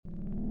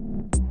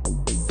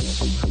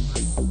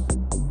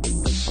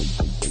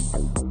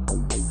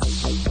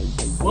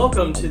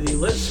Welcome to the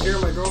Let's Scare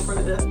My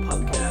Girlfriend to Death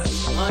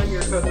podcast. I'm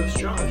your co-host,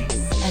 Josh.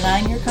 And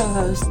I'm your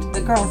co-host, the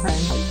girlfriend,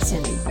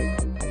 Cindy.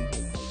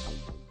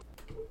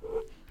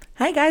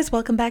 Hi guys,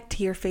 welcome back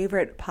to your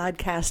favorite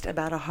podcast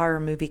about a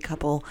horror movie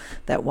couple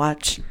that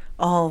watch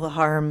all the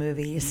horror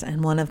movies,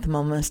 and one of them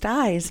almost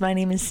dies. My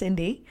name is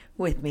Cindy.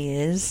 With me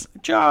is...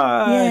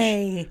 Josh!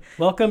 Yay!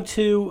 Welcome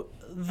to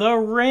The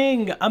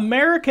Ring,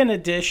 American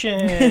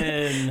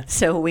Edition!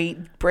 So we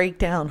break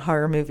down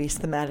horror movies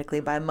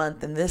thematically by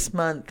month, and this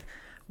month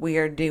we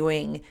are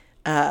doing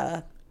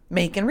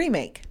Make and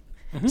Remake.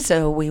 Mm-hmm.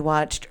 So we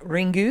watched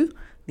Ringu,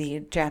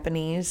 the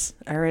Japanese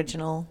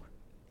original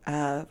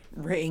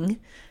Ring,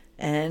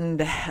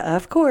 and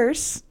of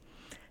course,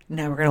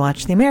 now we're going to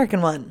watch the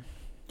American one.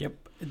 Yep.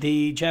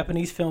 The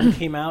Japanese film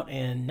came out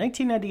in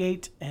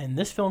 1998, and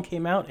this film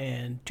came out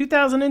in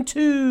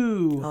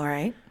 2002. All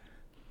right.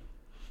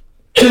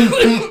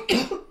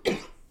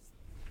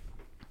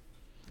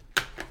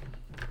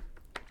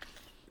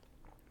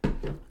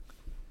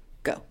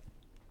 Go.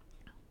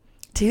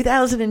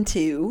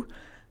 2002.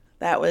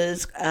 That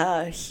was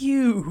a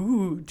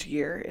huge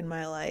year in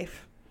my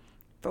life,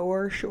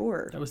 for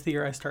sure. That was the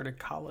year I started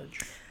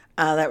college.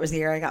 That was the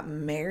year I got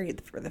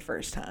married for the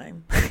first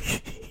time.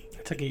 I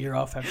took a year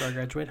off after I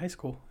graduated high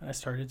school. I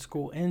started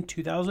school in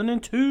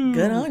 2002.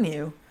 Good on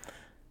you.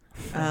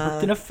 I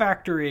worked in a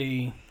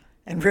factory.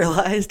 And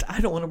realized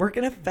I don't want to work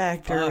in a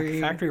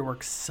factory. Fuck, factory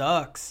work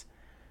sucks.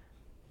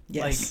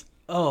 Yes.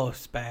 Like,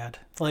 it's bad.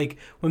 Like,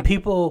 when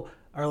people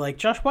are like,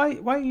 Josh, why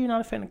are you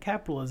not a fan of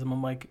capitalism?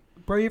 I'm like,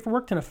 bro, you ever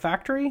worked in a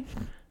factory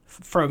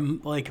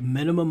from, like,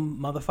 minimum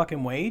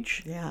motherfucking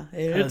wage? Yeah,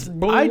 it's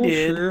bullshit. I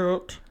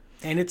did.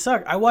 And it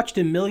sucked. I watched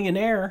a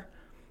millionaire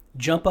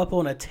jump up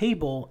on a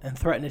table and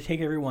threaten to take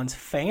everyone's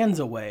fans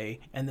away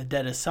in the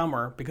dead of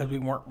summer because we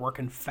weren't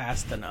working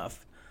fast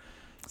enough.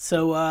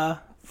 So,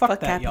 fuck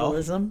that,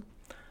 capitalism.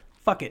 Y'all.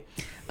 Fuck it.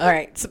 All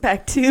right, so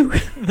back to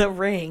The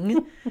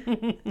Ring,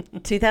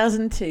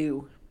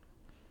 2002.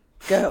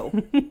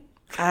 Go.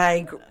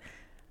 I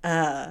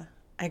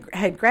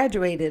had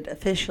graduated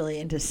officially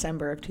in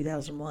December of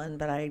 2001,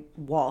 but I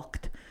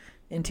walked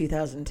in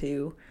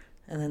 2002,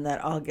 and then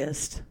that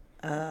August,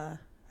 I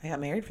got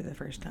married for the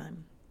first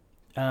time.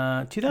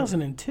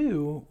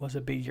 2002 was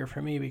a big year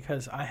for me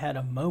because I had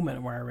a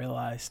moment where I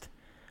realized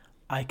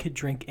I could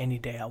drink any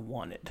day I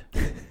wanted.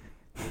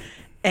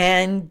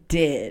 And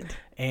did.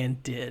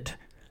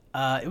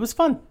 It was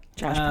fun.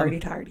 Josh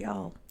partied hard,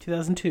 y'all.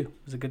 2002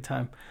 was a good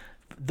time.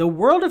 The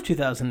world of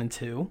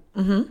 2002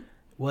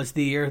 was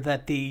the year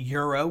that the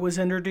Euro was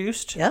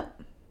introduced.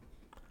 Yep.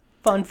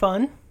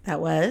 Fun.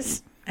 That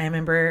was. I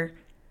remember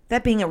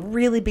that being a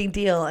really big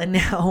deal, and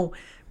now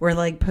we're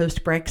like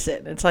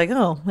post-Brexit. It's like,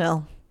 oh,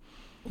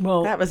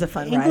 well, that was a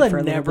fun ride for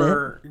a little bit. England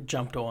never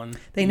jumped on.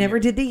 They never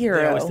did the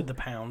Euro. They always did the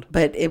pound.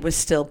 But it was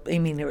still,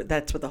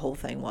 that's what the whole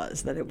thing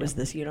was, that it was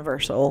this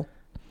universal.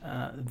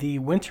 The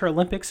Winter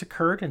Olympics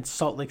occurred in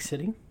Salt Lake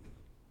City.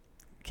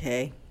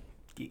 Okay.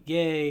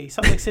 Yay,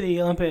 Salt Lake City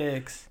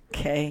Olympics.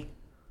 Okay.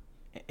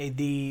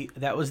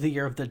 That was the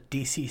year of the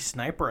DC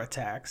sniper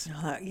attacks.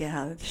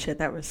 Yeah, shit,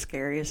 that was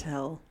scary as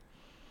hell.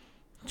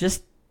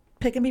 Just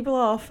picking people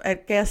off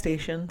at gas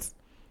stations.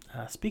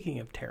 Speaking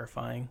of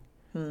terrifying,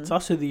 it's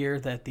also the year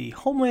that the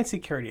Homeland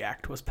Security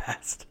Act was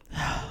passed.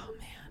 Oh,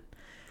 man.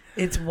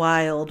 It's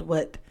wild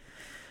what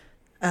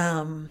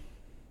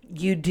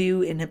you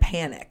do in a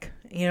panic.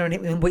 You know what I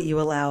mean? What you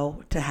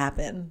allow to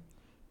happen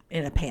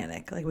in a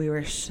panic. Like, we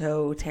were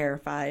so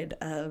terrified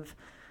of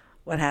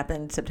what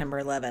happened September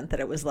 11th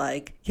that it was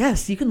like,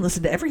 yes, you can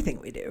listen to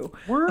everything we do.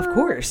 Of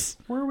course.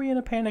 Were we in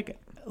a panic?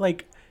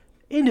 Like,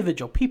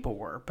 individual people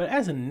were, but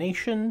as a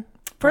nation...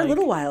 For a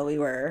little while we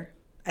were,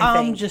 I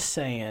think. I'm just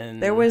saying.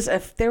 There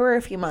were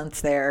a few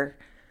months there.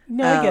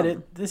 No, I get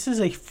it. This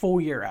is a full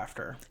year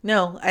after.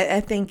 No, I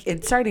think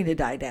it's starting to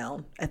die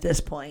down at this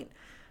point.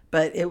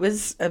 But it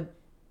was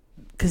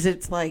because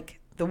it's like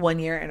the 1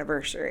 year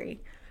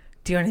anniversary.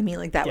 Do you know what I mean?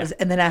 Like that was,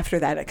 and then after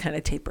that, it kind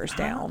of tapers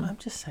down. I'm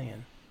just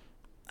saying.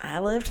 I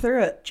lived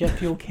through it. Jet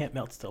fuel can't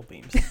melt steel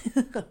beams.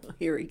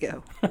 Here we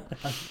go.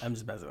 I'm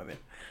just messing with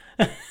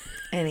you.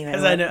 Anyway,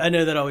 because I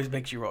know that always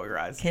makes you roll your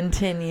eyes.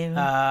 Continue.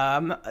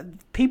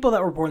 People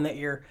that were born that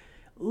year,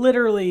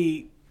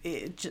 literally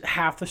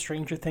half the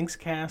Stranger Things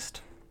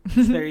cast.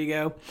 So there you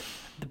go.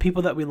 The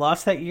people that we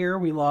lost that year,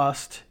 we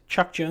lost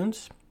Chuck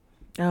Jones.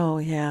 Oh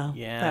yeah,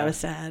 yeah, that was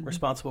sad.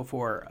 Responsible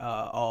for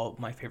all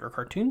my favorite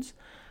cartoons.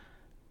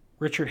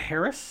 Richard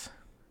Harris.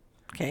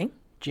 Okay.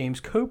 James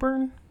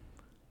Coburn.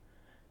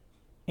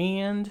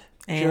 And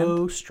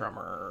Joe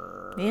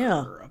Strummer.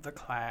 Yeah. Of The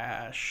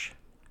Clash.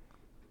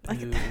 I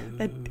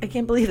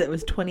can't believe that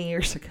was 20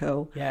 years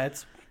ago. Yeah,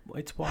 it's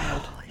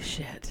wild. Holy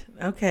shit.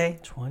 Okay.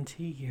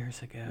 20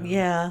 years ago.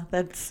 Yeah,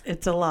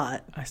 it's a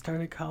lot. I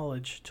started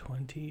college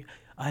 20.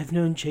 I've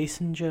known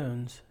Jason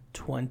Jones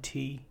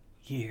 20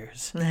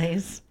 years.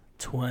 Nice.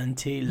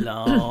 20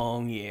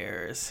 long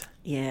years.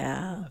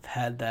 Yeah. I've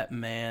had that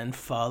man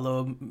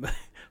follow me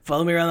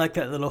around like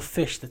that little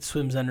fish that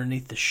swims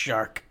underneath the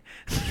shark.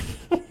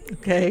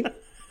 Okay.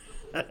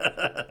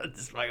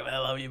 Just fucking, I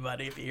love you,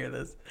 buddy, if you hear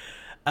this.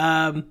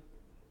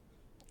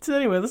 So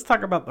anyway, let's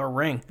talk about The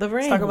Ring. The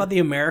Ring. Let's talk about The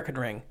American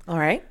Ring. All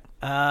right.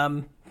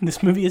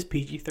 This movie is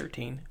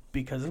PG-13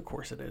 because, of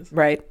course, it is.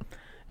 Right.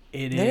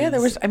 It Yeah, is.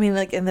 there was. I mean,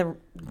 like in the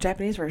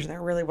Japanese version, there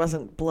really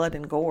wasn't blood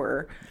and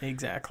gore.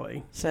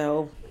 Exactly.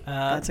 So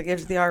that's what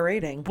gives the R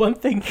rating. One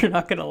thing you're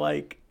not gonna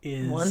like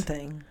is One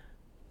thing.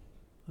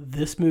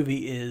 this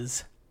movie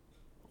is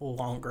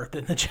longer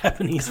than the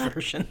Japanese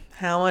version.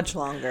 How much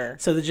longer?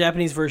 So the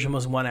Japanese version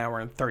was 1 hour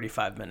and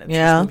 35 minutes.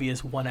 Yeah. This movie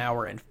is 1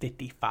 hour and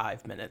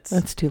 55 minutes.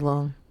 That's too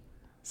long.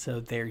 So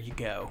there you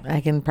go.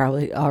 I can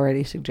probably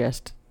already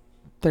suggest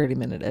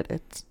 30-minute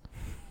edits.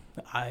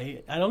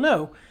 I don't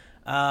know.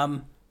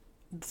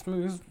 This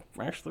movie's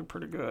actually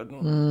pretty good.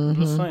 I'm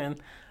just saying.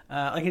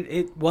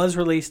 It was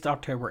released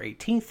October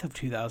 18th of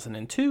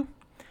 2002.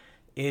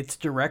 It's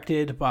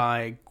directed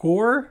by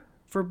Gore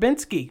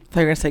Verbinski. I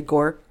thought you were going to say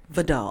Gore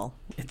Vidal.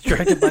 It's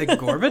directed by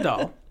Gore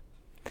Vidal.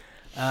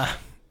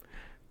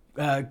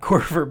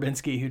 Gore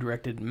Verbinski, who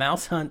directed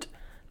Mouse Hunt,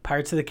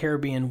 Pirates of the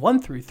Caribbean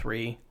 1 through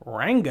 3,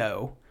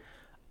 Rango,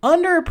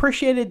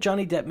 underappreciated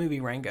Johnny Depp movie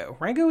Rango.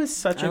 Rango is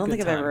such a good time. I don't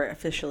think I've ever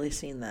officially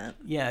seen that.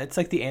 Yeah, it's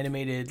like the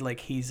animated,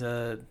 like it's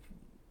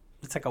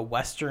like a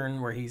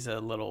Western where he's a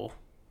little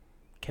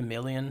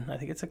chameleon. I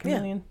think it's a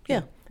chameleon.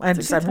 Yeah. I've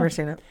never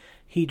seen it.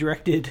 He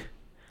directed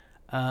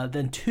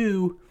then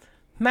 2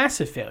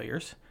 massive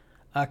failures,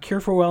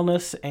 Cure for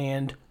Wellness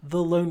and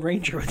The Lone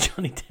Ranger with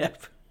Johnny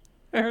Depp.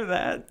 Remember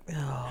that?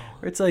 Oh,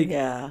 Where it's like,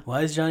 yeah.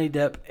 Why is Johnny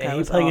Depp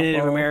A, playing a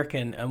Native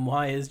American, and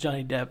why is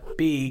Johnny Depp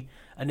B,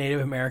 a Native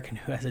American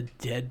who has a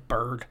dead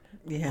bird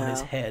on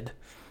his head?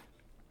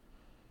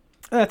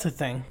 That's a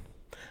thing.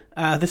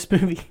 This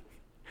movie,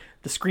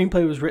 the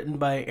screenplay was written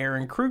by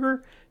Aaron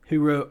Kruger, who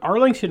wrote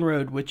Arlington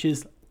Road, which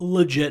is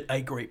legit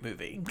a great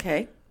movie.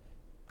 Okay.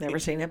 Never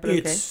seen it, but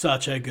It's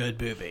such a good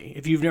movie.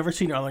 If you've never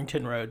seen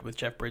Arlington Road with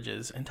Jeff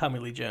Bridges and Tommy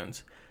Lee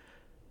Jones,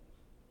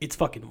 it's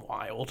fucking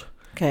wild.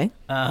 Okay.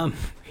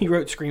 He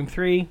wrote Scream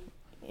 3.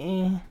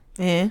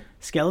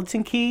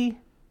 Skeleton Key.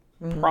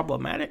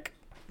 Problematic.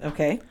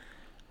 Okay.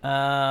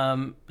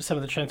 Some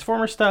of the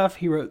Transformer stuff.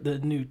 He wrote the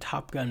new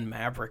Top Gun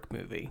Maverick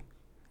movie.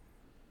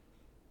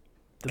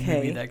 The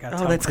movie that got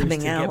Tom Cruise to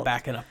get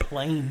back in a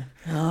plane.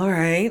 All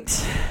right.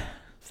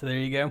 So there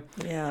you go.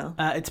 Yeah.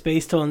 It's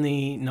based on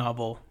the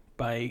novel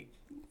by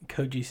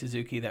Koji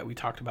Suzuki that we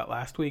talked about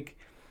last week.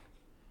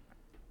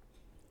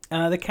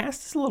 The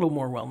cast is a little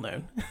more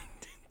well-known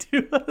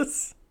to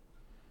us.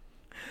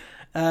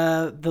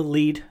 The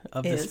lead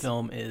of this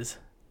film is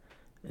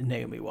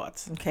Naomi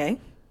Watts. Okay.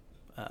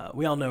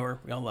 We all know her.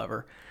 We all love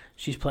her.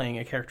 She's playing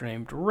a character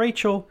named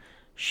Rachel.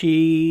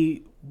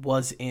 She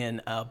was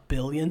in a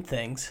billion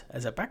things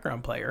as a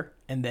background player,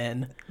 and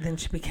then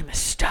she became a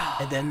star.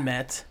 And then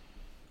met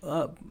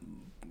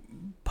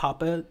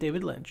Papa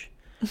David Lynch,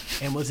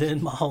 and was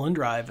in Mulholland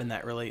Drive, and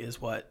that really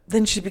is what.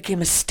 Then she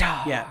became a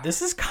star. Yeah,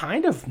 this is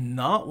kind of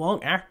not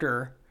long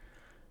after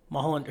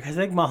Mulholland. I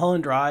think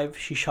Mulholland Drive.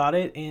 She shot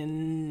it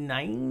in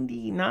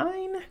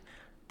 '99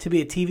 to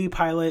be a TV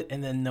pilot,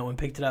 and then no one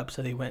picked it up,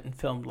 so they went and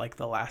filmed like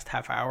the last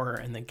half hour,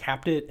 and then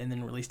capped it, and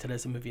then released it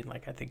as a movie in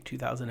like I think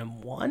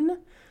 2001.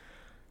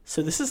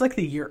 So this is like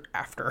the year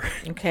after.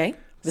 Okay.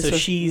 This so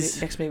she's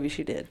the next movie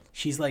she did.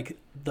 She's like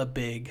the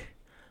big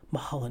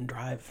Mulholland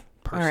Drive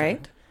person. All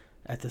right.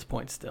 At this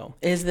point, still.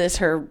 Is this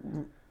her?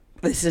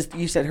 This is,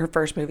 you said, her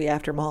first movie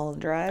after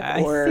Mulholland Drive?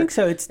 I think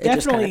so. It's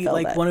definitely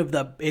like one of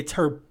the. It's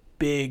her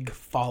big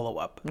follow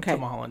up to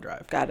Mulholland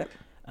Drive. Got it.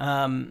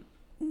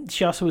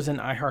 She also was in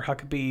I Heart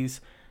Huckabees,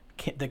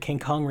 the King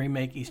Kong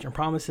remake, Eastern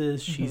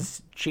Promises. Mm-hmm.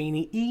 She's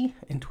Janie E.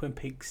 in Twin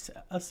Peaks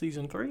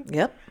season 3.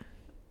 Yep.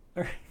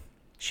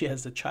 She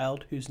has a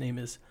child whose name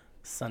is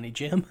Sonny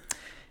Jim.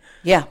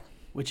 Yeah.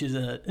 Which is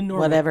a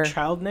normal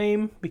child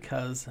name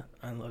because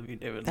I love you,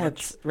 David.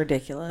 That's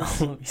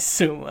ridiculous. I love you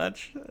so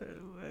much.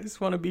 I just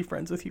want to be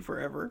friends with you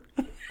forever.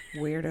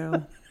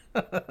 Weirdo.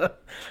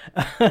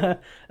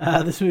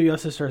 This movie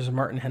also stars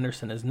Martin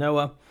Henderson as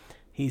Noah.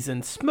 He's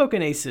in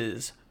Smokin'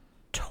 Aces,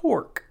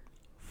 Torque,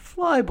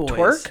 Flyboys.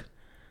 Twerk?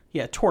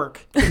 Yeah,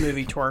 Torque. The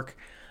movie Torque.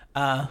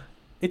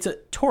 It's a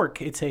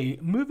Torque. It's a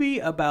movie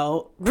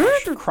about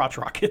crotch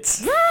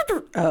rockets.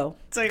 Oh,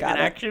 it's like an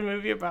action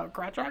movie about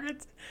crotch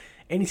rockets.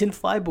 And he's in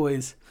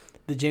Flyboys,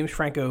 the James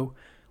Franco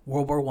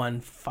World War I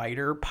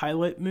fighter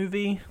pilot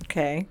movie.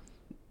 Okay.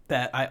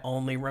 That I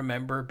only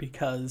remember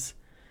because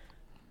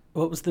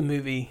what was the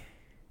movie?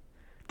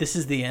 This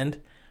Is the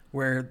End,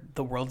 where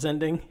the world's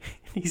ending.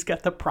 He's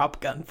got the prop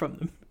gun from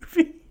the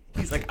movie.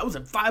 He's like, I was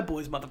in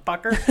Flyboys,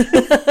 motherfucker.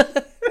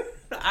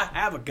 I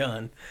have a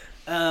gun.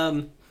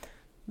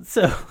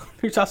 So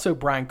there's also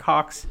Brian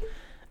Cox.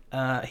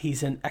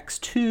 He's in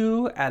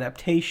X2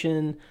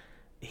 adaptation.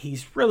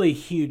 He's really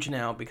huge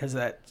now because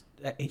of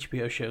that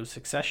HBO show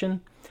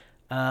Succession.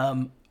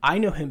 I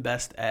know him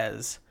best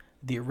as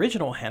the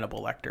original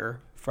Hannibal Lecter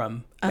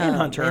from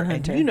Manhunter,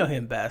 and you know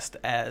him best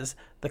as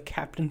the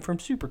captain from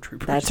Super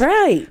Troopers. That's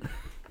right.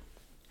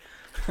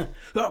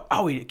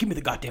 I'll eat it. Give me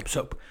the goddamn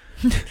soap.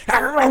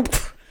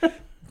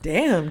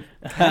 Damn.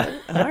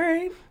 All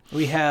right.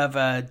 We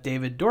have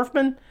David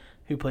Dorfman,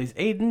 who plays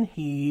Aiden.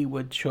 He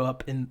would show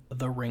up in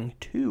The Ring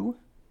 2,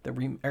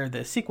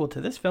 the sequel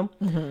to this film.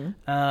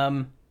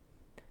 Mm-hmm.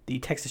 The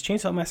Texas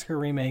Chainsaw Massacre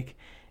remake,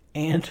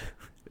 and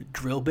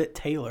Drillbit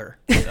Taylor,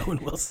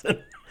 Owen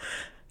Wilson.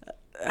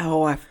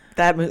 Oh,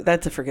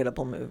 that's a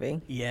forgettable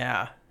movie.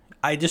 Yeah.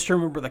 I just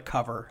remember the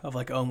cover of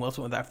like Owen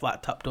Wilson with that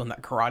flat top doing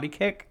that karate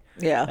kick.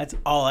 Yeah. That's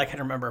all I can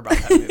remember about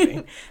that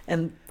movie.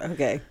 And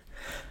okay.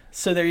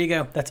 So there you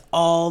go. That's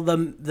all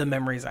the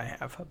memories I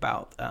have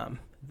about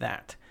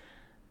that.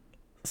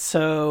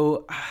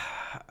 So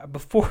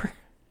before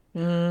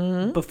we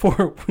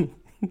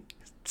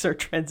start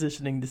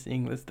transitioning to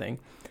seeing this thing,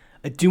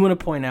 I do want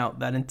to point out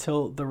that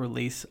until the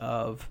release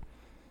of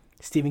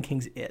Stephen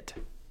King's It,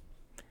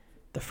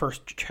 the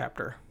first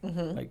chapter,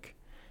 like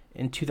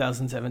in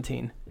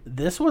 2017,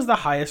 this was the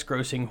highest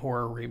grossing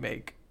horror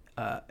remake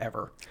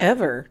ever.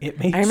 It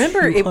made, I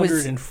remember, it was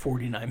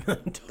 $249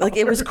 million. Like,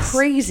 it was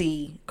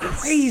crazy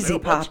so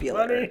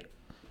popular.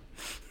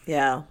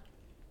 Yeah,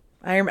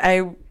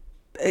 I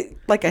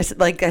like I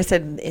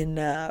said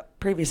in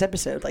previous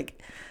episode,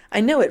 like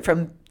I know it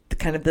from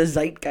the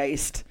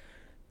zeitgeist.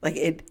 Like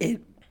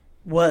it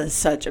was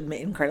such an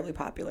incredibly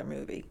popular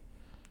movie.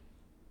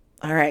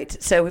 All right,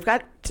 so we've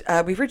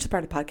reached the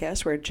part of the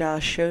podcast where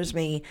Josh shows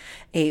me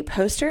a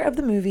poster of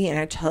the movie, and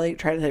I try to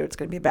tell you what it's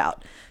going to be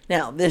about.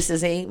 Now, this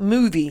is a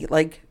movie,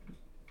 like,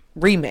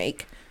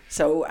 remake,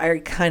 so I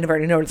kind of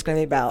already know what it's going to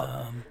be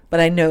about.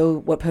 But I know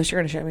what poster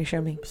you're going to show me.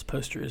 Show me. This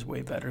poster is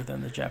way better than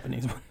the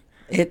Japanese one.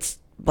 It's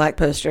black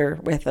poster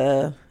with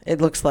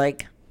it looks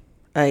like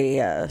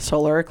a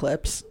solar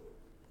eclipse.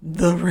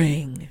 The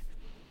Ring.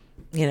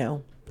 You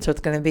know, so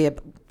it's going to be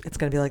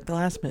like the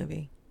last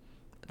movie.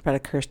 About a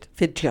cursed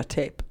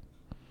videotape.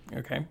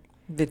 Okay.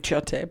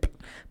 Videotape.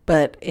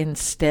 But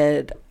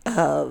instead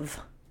of,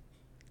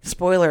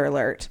 spoiler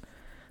alert,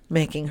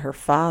 making her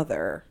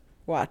father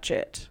watch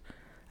it,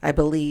 I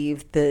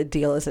believe the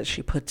deal is that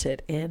she puts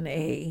it in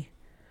a,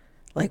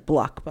 like,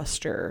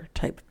 Blockbuster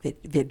type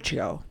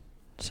video.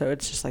 So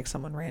it's just like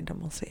someone random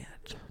will see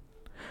it.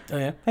 Oh,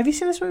 yeah? Have you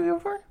seen this movie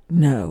before?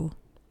 No,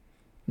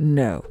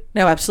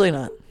 absolutely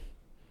not.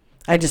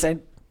 I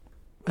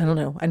don't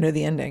know. I know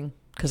the ending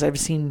because I've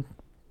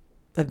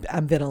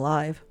been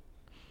alive.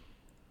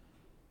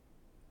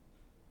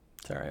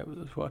 Sorry, I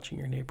was watching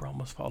your neighbor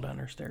almost fall down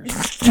her stairs.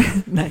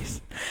 Nice.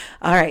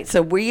 All right,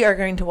 so we are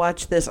going to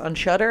watch this on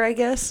Shudder, I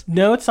guess?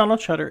 No, it's not on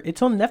Shudder.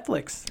 It's on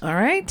Netflix. All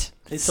right.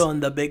 It's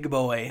on the big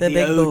boy. The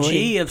big OG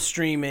boy of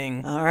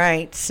streaming. All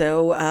right,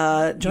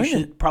 so you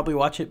should probably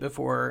watch it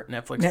before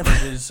Netflix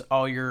purges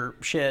all your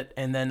shit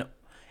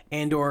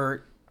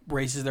or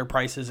raises their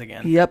prices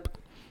again. Yep.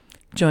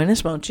 Join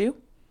us, won't you?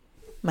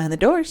 Mind the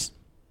doors.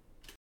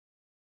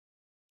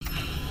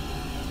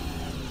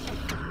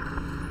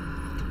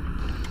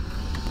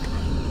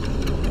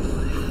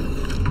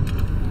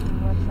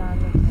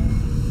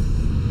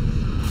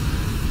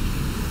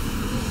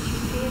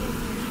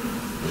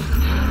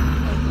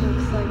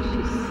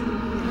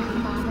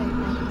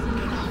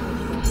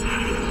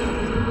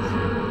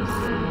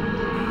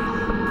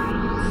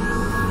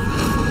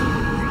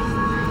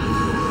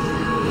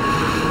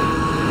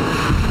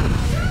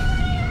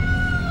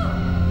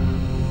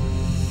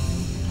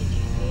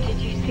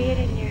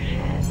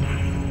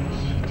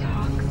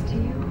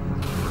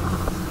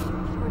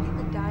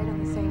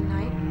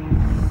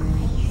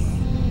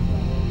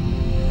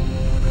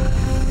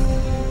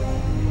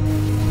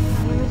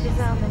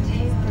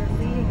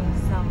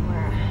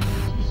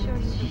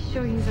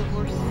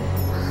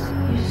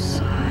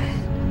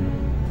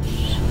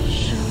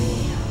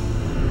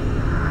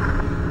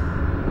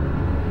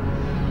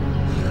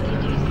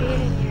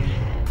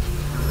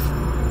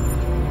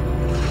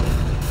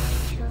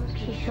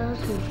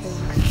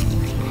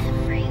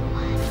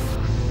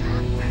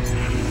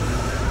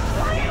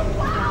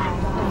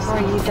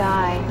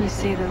 You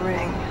see the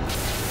ring.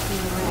 See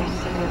the ring.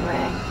 See the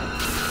ring.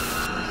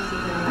 See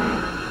the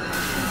ring.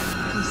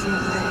 You see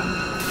the ring.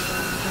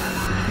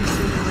 You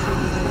see the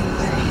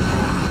ring.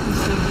 You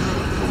see the ring.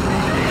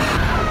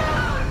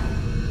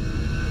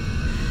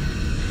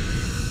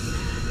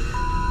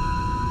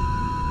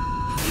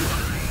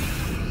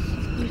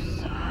 You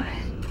saw it.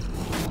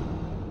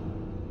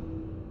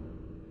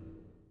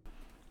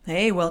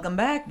 Hey, welcome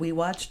back. We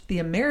watched the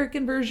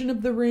American version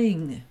of The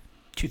Ring.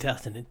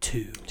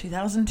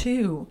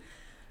 2002.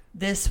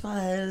 This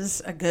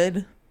was a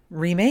good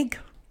remake.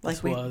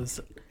 This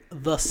was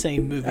the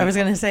same movie. I was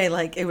going to say,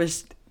 like, it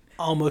was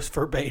almost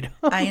verbatim.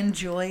 I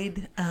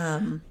enjoyed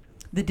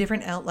the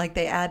different like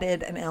they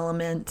added an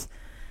element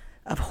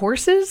of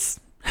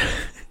horses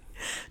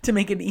to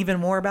make it even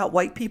more about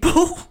white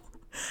people.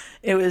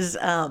 It was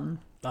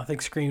nothing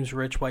screams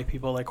rich white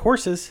people like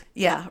horses.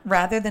 Yeah,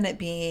 rather than it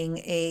being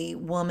a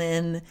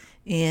woman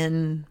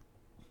in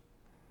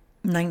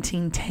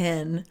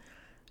 1910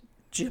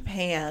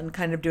 Japan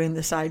kind of doing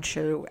the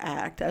sideshow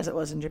act as it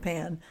was in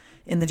Japan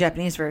in the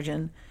Japanese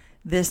version,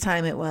 this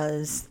time it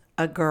was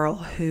a girl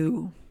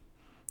who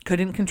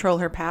couldn't control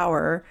her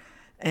power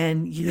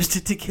and used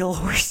it to kill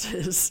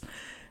horses.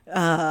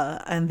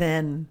 And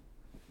then,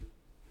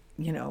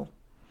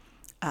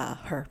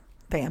 her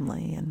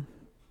family and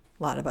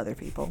a lot of other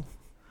people.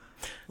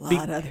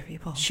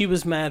 She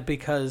was mad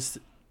because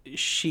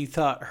she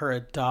thought her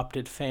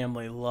adopted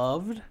family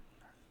loved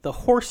the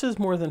horses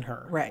more than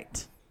her.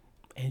 Right.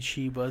 And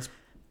she was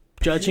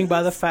judging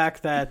by the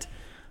fact that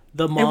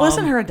the mom... It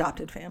wasn't her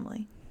adopted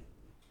family.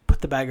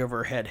 Put the bag over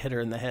her head, hit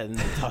her in the head, and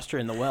then tossed her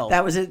in the well.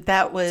 That was it.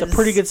 It's a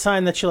pretty good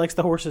sign that she likes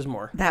the horses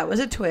more. That was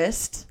a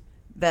twist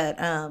that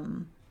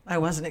I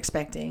wasn't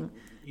expecting.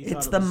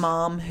 It's the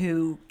mom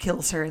who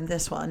kills her in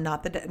this one,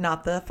 not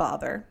the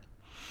father.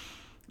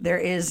 There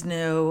is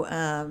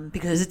no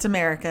because it's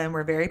America and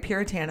we're very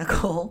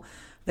puritanical.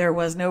 There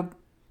was no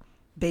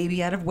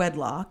baby out of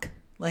wedlock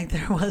like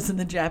there was in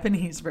the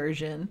Japanese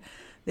version.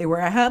 They were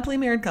a happily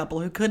married couple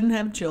who couldn't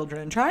have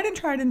children, tried and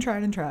tried and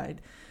tried and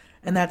tried.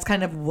 And that's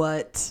kind of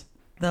what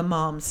the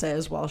mom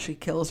says while she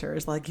kills her,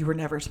 is like, you were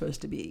never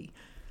supposed to be.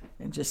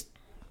 And just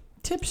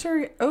tips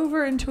her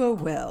over into a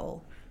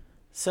well.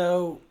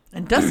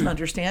 And doesn't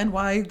understand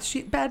why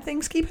bad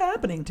things keep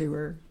happening to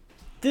her.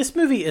 This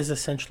movie is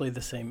essentially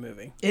the same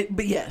movie.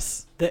 But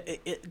yes.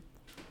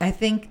 I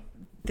think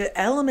the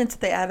elements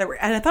they added,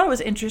 and I thought it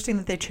was interesting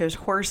that they chose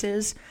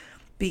horses,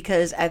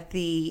 because at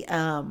the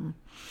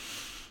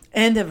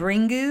end of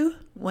Ringu,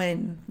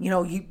 when,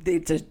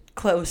 it's a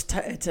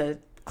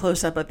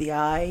close up of the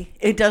eye,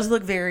 it does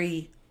look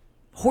very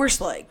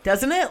horse-like,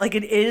 doesn't it? Like,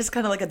 it is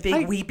kind of like a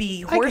big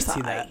weepy horse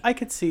eye. I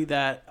could see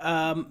that.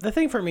 The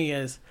thing for me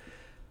is,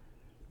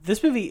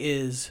 this movie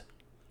is,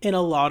 in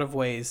a lot of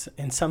ways,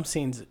 in some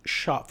scenes,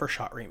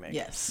 shot-for-shot remake.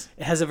 Yes.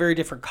 It has a very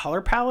different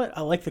color palette.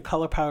 I like the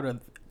color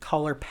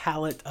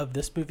palette of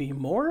this movie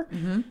more.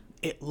 Mm-hmm.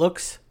 It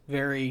looks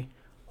very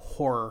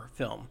horror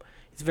film.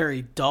 It's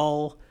very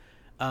dull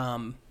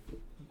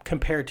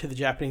compared to the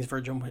Japanese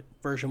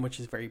version,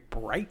 which is very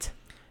bright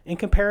in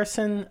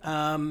comparison.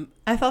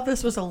 I thought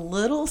this was a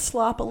little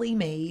sloppily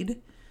made.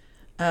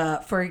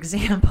 For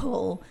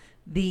example,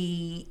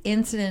 the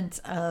incident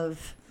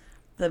of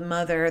the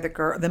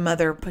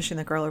mother pushing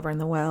the girl over in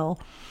the well,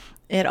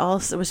 it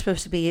also was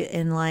supposed to be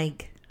in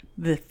like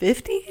the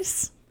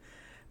 50s.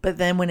 But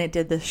then when it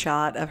did the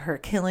shot of her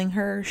killing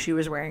her, she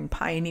was wearing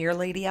Pioneer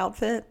Lady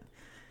outfit.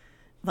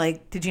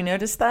 Like, did you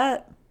notice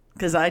that?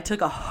 Because I took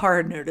a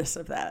hard notice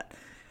of that.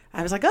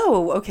 I was like,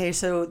 oh, okay,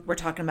 so we're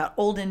talking about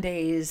olden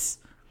days,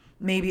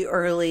 maybe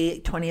early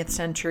 20th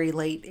century,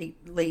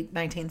 late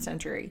 19th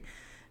century.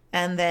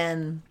 And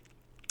then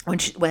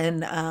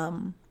when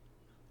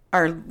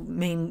our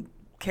main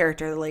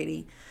character, the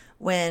lady,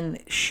 when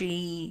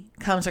she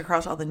comes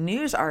across all the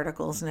news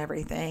articles and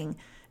everything,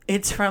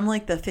 it's from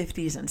like the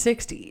 50s and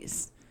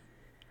 60s.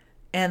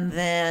 And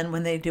then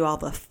when they do all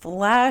the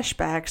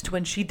flashbacks to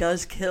when she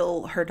does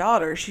kill her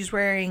daughter, she's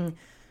wearing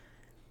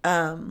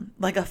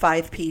like a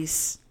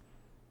 5-piece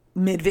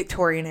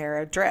mid-Victorian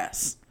era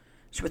dress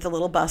with a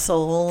little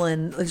bustle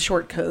and a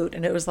short coat.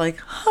 And it was like,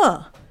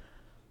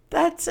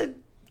 that's an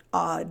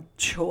odd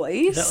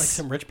choice. Is that like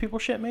some rich people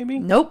shit, maybe?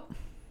 Nope.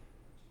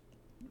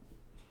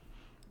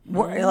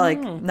 Like,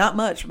 not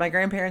much. My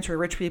grandparents were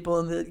rich people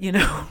in the,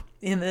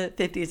 in the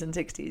 50s and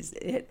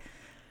 60s.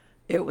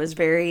 It was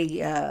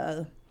very...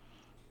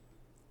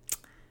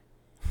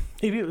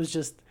 Maybe it was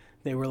just,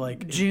 they were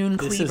like... June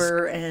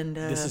Cleaver and...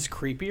 this is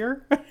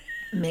creepier?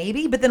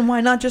 Maybe, but then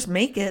why not just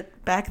make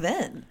it back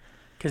then?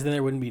 Because then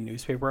there wouldn't be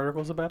newspaper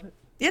articles about it?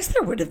 Yes,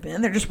 there would have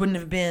been. There just wouldn't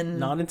have been...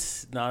 Not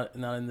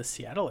in the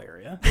Seattle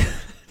area.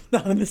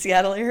 Not in the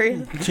Seattle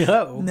area?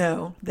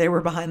 No, they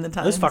were behind the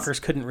times. Those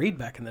fuckers couldn't read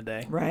back in the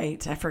day.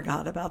 Right, I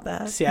forgot about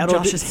that.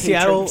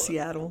 Seattle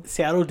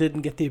Seattle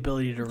didn't get the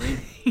ability to read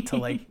until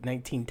like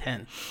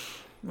 1910.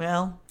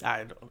 Well,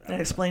 that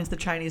explains the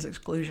Chinese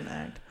Exclusion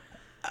Act.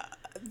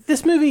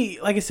 This movie,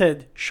 like I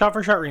said,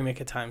 shot-for-shot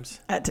remake at times.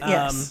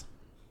 Yes.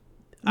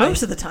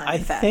 Most of the time, I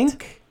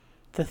think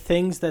the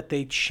things that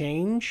they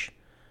change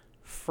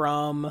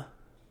from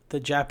the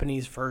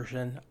Japanese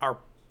version are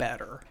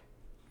better.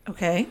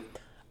 Okay.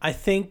 I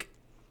think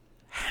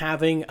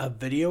having a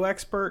video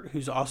expert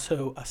who's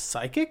also a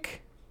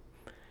psychic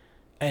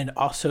and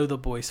also the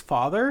boy's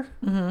father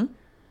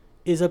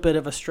is a bit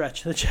of a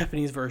stretch in the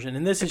Japanese version.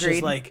 And this is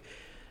just like,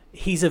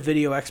 he's a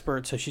video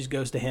expert, so she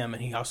goes to him,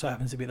 and he also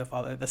happens to be the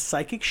father. The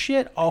psychic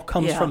shit all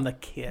comes from the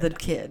kid. The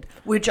kid.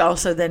 Which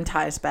also then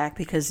ties back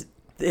because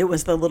it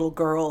was the little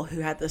girl who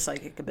had the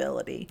psychic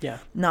ability. Yeah.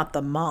 Not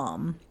the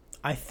mom.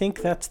 I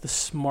think that's the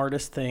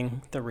smartest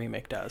thing the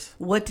remake does.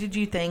 What did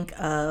you think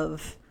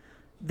of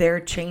their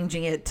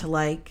changing it to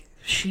like,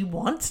 she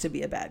wants to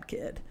be a bad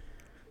kid.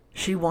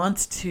 She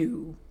wants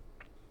to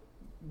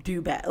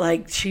do bad.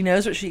 Like, she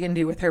knows what she can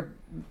do with her,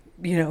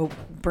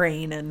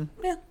 brain, and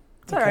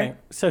it's all right.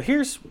 So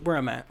here's where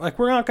I'm at. Like,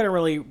 we're not going to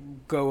really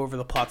go over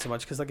the plot so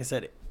much because, like I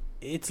said,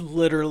 it's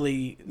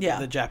literally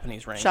the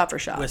Japanese range. Shot for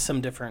shot. With some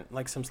different,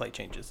 like, some slight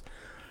changes.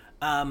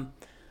 However,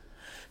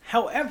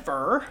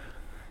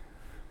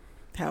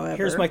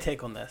 here's my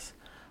take on this.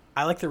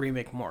 I like the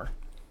remake more.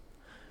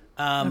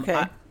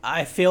 Okay.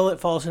 I feel it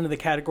falls into the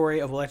category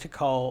of what I like to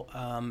call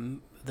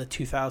the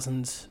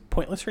 2000s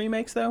pointless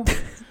remakes, though,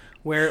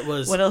 where it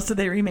was What else did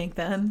they remake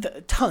then?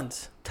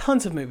 tons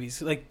of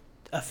movies. Like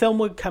a film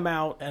would come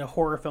out, and a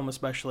horror film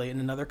especially, in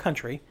another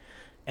country,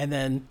 and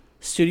then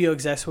studio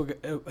execs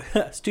would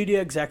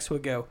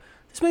go,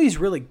 "This movie's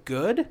really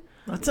good.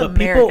 Let's but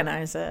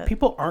Americanize it.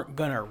 People aren't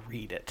gonna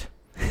read it,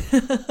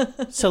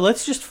 so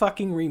let's just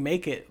fucking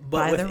remake it,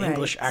 but Buy with the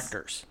English rights.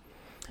 actors."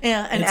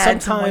 Yeah, and And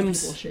add some white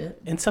sometimes- people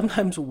shit. And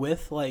sometimes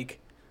with like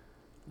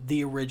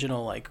the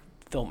original like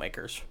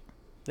filmmakers,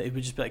 they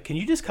would just be like, "Can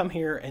you just come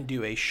here and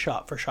do a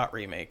shot-for-shot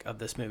remake of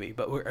this movie,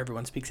 but where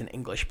everyone speaks in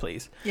English,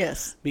 please?"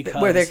 Yes,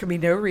 Because- where there can be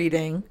no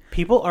reading.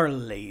 People are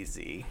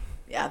lazy.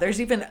 Yeah, there's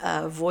even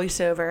a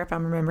voiceover, if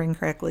I'm remembering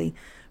correctly,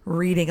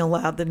 reading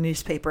aloud the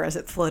newspaper as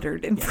it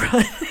fluttered in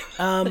front.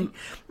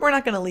 We're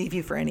not going to leave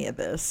you for any of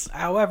this.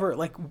 However,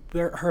 like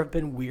there have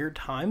been weird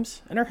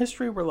times in our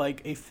history where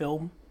like a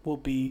film will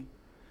be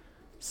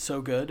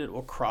so good it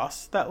will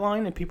cross that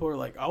line, and people are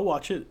like, "I'll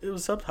watch it. It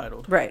was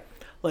subtitled." Right.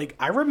 Like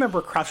I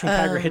remember Crouching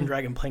Tiger, Hidden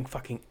Dragon playing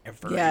fucking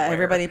everywhere. Yeah,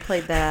 everybody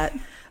played that.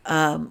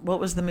 What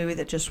was the movie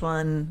that just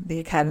won the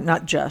Academy?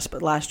 Not just,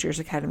 but last year's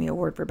Academy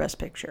Award for Best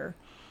Picture.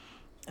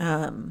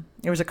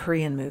 It was a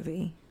Korean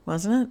movie,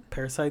 wasn't it?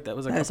 Parasite. That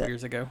was a That was couple it.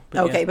 years ago.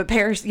 But Okay, yeah. but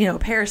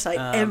Parasite,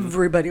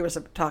 everybody was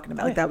talking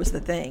about. Like that was the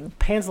thing.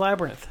 Pan's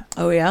Labyrinth.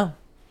 Oh yeah.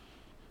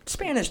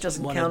 Spanish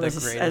doesn't One count of the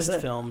as greatest a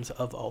films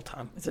of all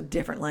time. it's a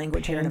different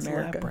language here in Pan's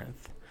America.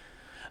 Labyrinth.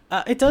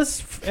 It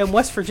does in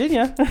West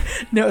Virginia.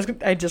 No,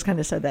 I just kind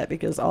of said that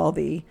because all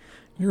the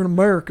you're in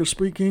America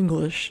speak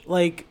English.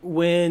 Like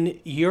when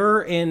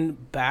you're in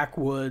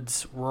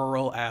backwoods,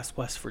 rural ass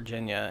West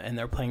Virginia, and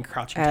they're playing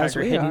Crouching As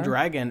Tiger, we Hidden are.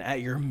 Dragon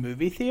at your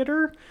movie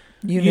theater,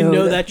 You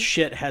know the- that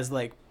shit has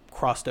like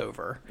crossed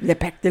over. Le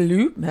Pacte de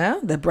Loup,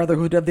 huh? The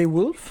Brotherhood of the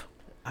Wolf.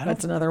 I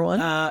That's another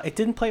one. It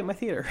didn't play at my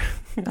theater.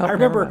 Oh, I never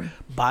remember mind.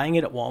 buying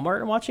it at Walmart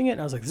and watching it,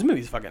 and I was like, "This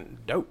movie's fucking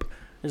dope."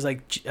 There's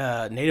like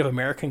Native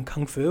American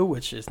kung fu,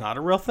 which is not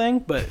a real thing,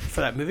 but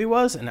for that movie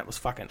was, and that was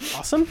fucking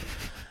awesome.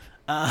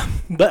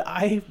 But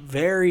I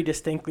very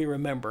distinctly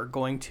remember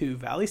going to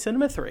Valley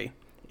Cinema 3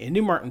 in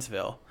New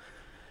Martinsville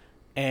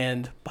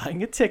and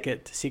buying a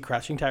ticket to see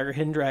Crouching Tiger,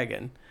 Hidden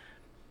Dragon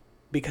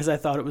because I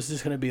thought it was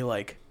just going to be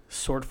like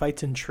sword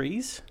fights in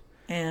trees.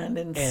 And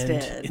And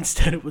instead,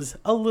 instead it was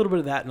a little bit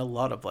of that and a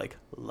lot of like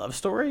love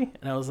story.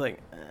 And I was like,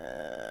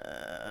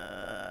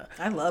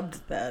 I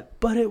loved that.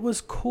 but it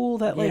was cool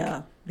that like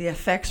Yeah, the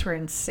effects were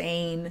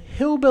insane.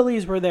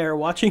 hillbillies were there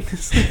watching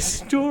this like,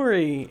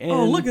 story. And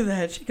Oh, look at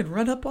that! She can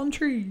run up on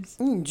trees.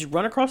 just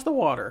run across the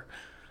water.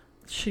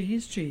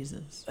 She's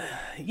Jesus.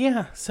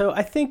 Yeah, so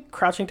I think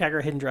Crouching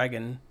Tiger, Hidden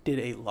Dragon did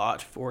a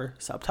lot for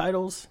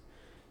subtitles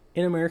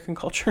in American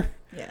culture.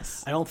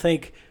 Yes. I don't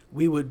think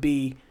we would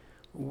be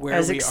where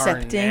As we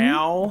accepting, are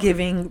now.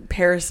 giving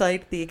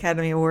Parasite the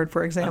Academy Award,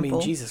 for I example. mean,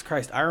 Jesus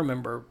Christ, I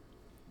remember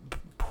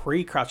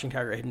pre-Crouching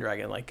Tiger, Hidden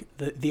Dragon, like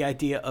the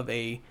idea of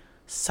a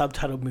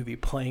subtitled movie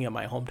playing in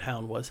my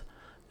hometown was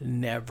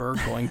never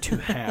going to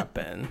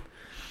happen.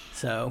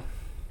 So,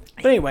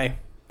 but anyway,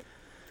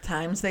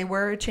 Times they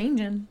were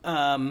changing.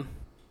 I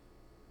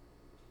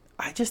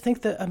just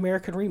think the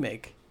American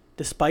remake,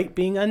 despite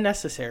being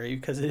unnecessary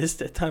because it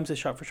is at times a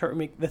shot-for-shot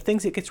remake, the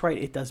things it gets right,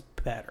 it does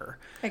better.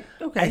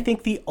 Okay. I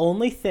think the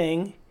only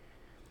thing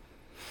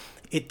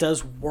it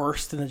does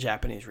worse than the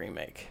Japanese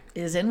remake.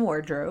 is in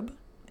wardrobe,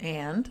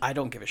 and I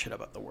don't give a shit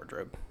about the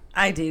wardrobe.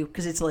 I do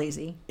because it's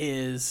lazy.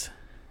 Is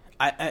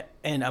I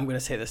and I'm going to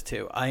say this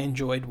too. I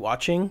enjoyed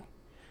watching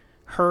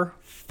her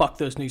fuck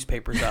those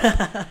newspapers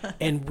up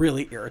and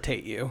really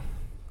irritate you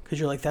because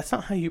you're like, that's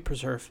not how you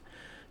preserve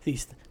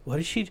these. What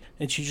is she?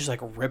 And she's just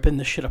like ripping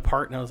the shit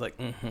apart, and I was like,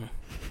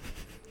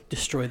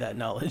 destroy that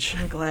knowledge.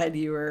 I'm glad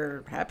you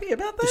were happy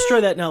about that.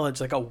 Destroy that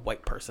knowledge like a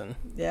white person.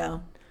 Yeah.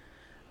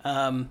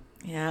 Um,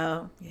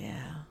 Yeah.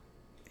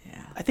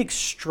 I think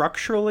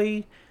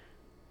structurally,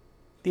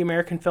 the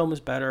American film is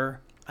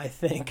better. I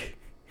think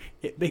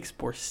it makes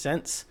more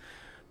sense.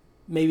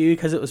 Maybe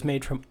because it was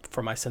made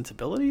for my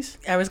sensibilities.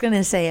 I was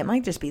gonna say it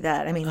might just be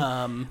that. I mean,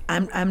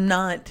 I'm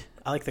not.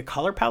 I like the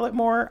color palette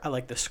more. I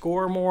like the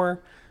score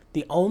more.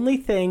 The only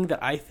thing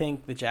that I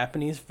think the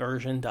Japanese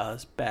version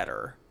does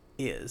better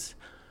is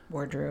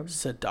Wardrobes.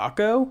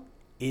 Sadako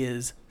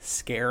is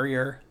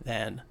scarier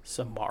than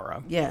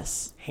Samara.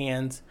 Yes.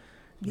 Hands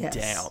Yes.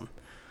 down.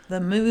 The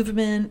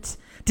movement.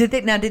 Did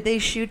they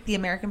shoot the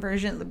American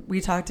version? We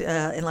talked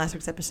in last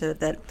week's episode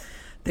that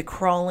the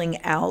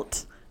crawling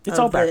out. It's of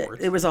all the-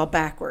 backwards. It was all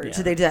backwards. Yeah.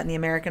 Did they do that in the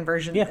American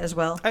version Yeah. as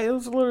well? It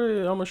was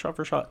literally almost shot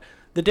for shot.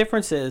 The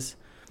difference is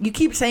You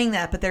keep saying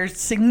that, but there's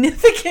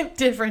significant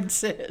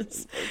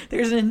differences.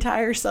 There's an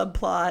entire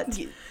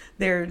subplot.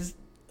 There's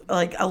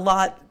like a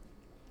lot.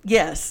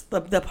 Yes,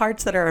 the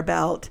parts that are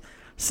about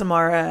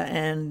Samara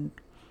and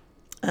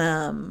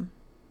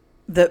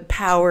the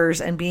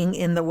powers and being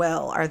in the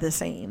well are the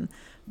same,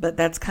 but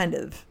that's kind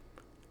of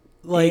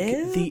like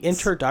it. the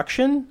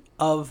introduction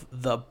of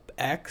the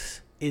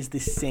X is the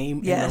same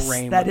in Yes, the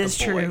rain. that with is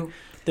the boy. true.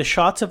 The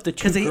shots of the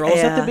two 'Cause girls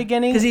at the yeah.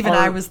 beginning 'Cause even are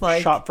I was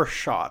like- shot for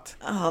shot.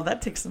 Oh,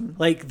 that takes some.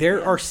 Like,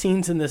 there are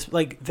scenes in this,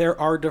 like, there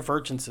are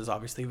divergences,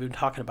 obviously. We've been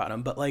talking about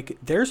them. But, like,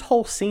 there's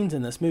whole scenes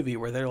in this movie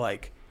where they're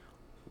like,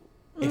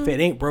 if it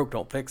ain't broke,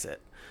 don't fix it.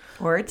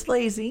 Or it's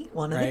lazy.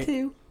 One of Right? the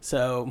two.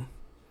 So,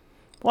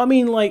 well, I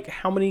mean, like,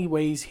 how many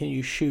ways can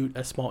you shoot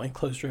a small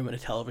enclosed room and a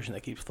television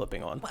that keeps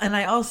flipping on? And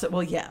I also,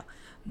 well, yeah.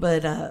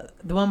 But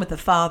the one with the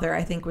father,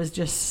 I think, was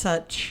just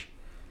such.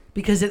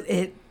 Because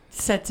it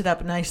sets it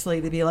up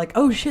nicely to be like,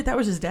 oh, shit, that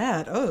was his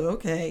dad. Oh,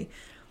 okay.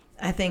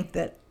 I think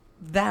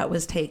that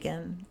was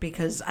taken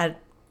because I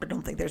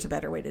don't think there's a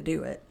better way to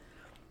do it.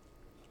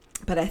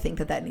 But I think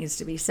that needs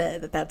to be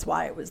said, that's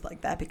why it was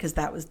like that, because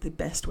that was the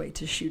best way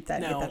to shoot that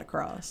and Now, get that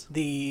across.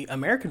 The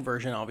American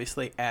version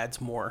obviously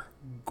adds more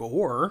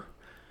gore.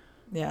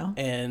 Yeah.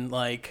 And,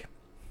 like,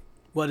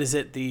 what is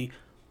it? The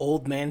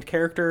old man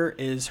character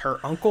is her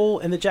uncle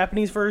in the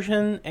Japanese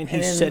version, and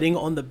he's And- sitting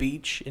on the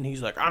beach, and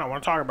he's like, I don't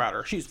want to talk about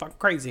her. She's fucking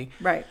crazy.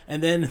 Right.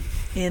 And then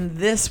In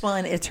this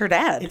one, it's her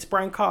dad. it's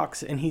Brian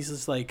Cox, and he's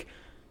just like,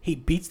 he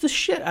beats the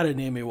shit out of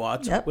Naomi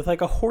Watts Yep. with,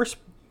 like, a horse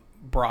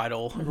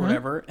bridle or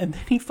whatever, and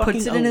then he fucking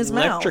Puts it in his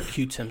mouth.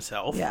 electrocutes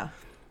himself. Yeah.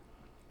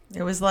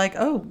 It was like,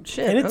 oh,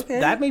 shit, And it's okay.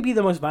 that may be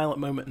the most violent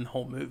moment in the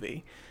whole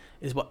movie,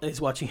 is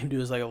watching him do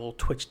his, like, a little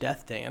Twitch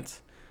death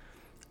dance.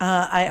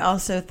 I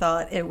also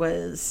thought it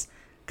was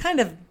kind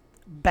of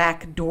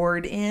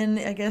backdoored in,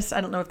 I guess.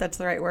 I don't know if that's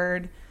the right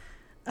word.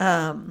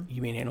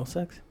 You mean anal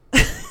sex?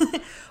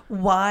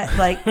 Why,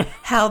 like,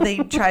 how they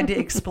tried to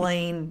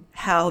explain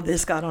how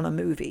this got on a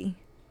movie.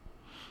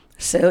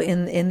 So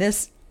in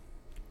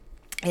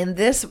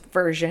this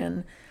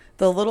version,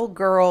 the little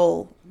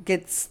girl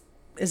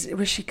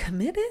was she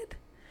committed?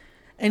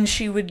 And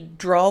she would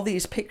draw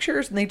these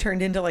pictures, and they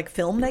turned into like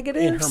film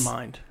negatives In her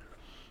mind.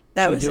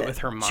 That She could was do it it. with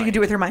her She could do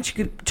it with her mind. She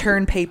could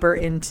turn paper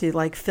into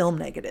like film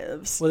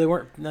negatives. Well, they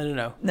weren't.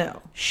 No.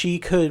 No, She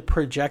could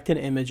project an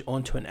image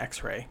onto an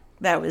X-ray.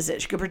 that was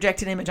it. She could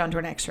project an image onto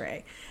an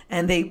X-ray,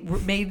 and they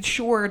made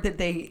sure that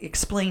they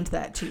explained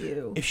that to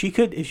you. If she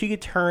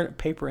could turn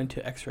paper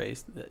into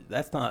X-rays,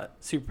 that's not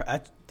super.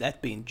 That's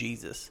being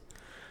Jesus.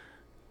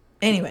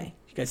 Anyway,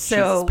 She got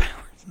so Jesus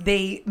powers.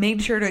 they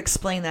made sure to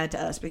explain that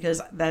to us,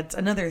 because that's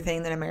another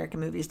thing that American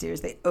movies do,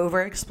 is they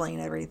over-explain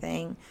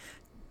everything,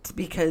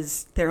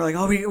 because they're like,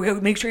 oh, we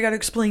gotta make sure you got to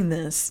explain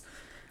this.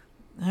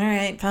 All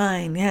right,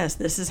 fine. Yes,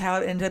 this is how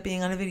it ended up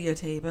being on a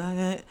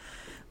videotape.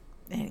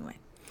 Anyway.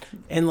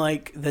 And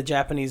like the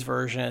Japanese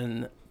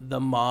version, the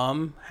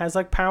mom has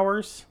like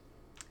powers.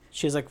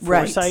 She has like Right.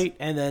 foresight,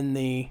 and then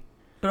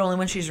But only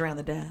when she's around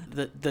the dad.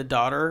 the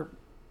daughter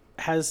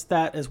has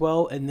that as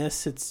well. In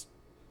this, it's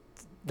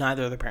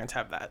neither of the parents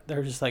have that.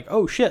 They're just like,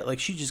 oh shit, like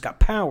she just got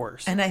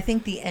powers. And I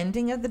think the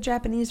ending of the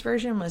Japanese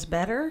version was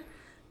better.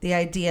 The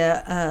idea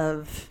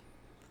of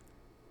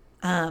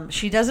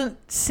she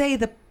doesn't say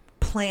the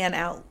plan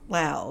out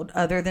loud,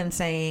 other than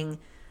saying,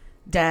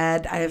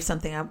 "Dad, I have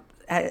something.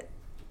 I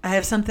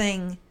have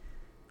something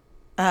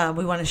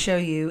we want to show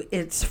you.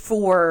 It's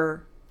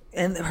for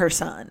her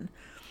son."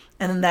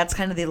 And then that's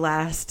kind of the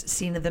last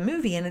scene of the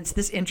movie, and it's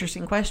this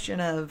interesting question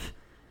of,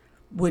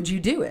 would you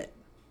do it?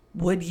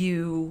 Would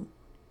you,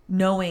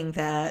 knowing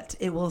that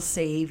it will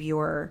save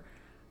your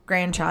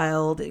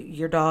grandchild,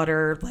 your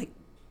daughter, like,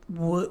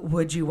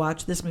 would you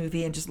watch this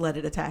movie and just let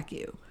it attack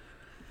you?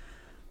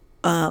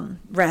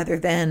 Rather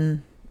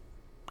than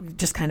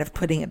just kind of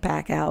putting it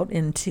back out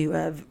into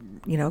a,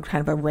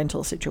 kind of a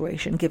rental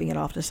situation, giving it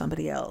off to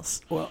somebody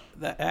else. Well,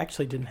 that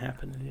actually didn't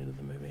happen at the end of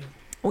the movie.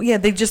 Well, yeah,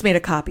 they just made a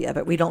copy of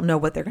it. We don't know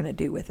what they're going to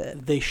do with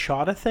it. They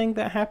shot a thing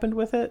that happened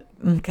with it,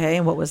 Okay,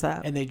 and what was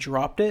that? and they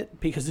dropped it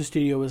because the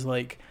studio was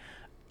like,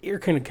 "You're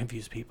going to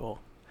confuse people."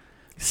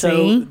 So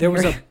See? there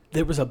was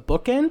a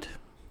bookend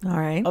All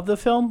right. of the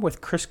film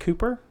with Chris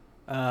Cooper,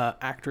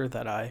 actor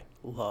that I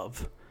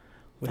love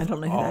with I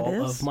don't know who that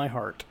all is. of my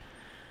heart.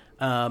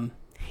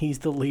 He's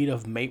the lead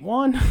of Mate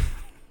One.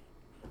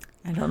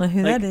 I don't know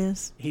who Like- that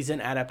is. He's an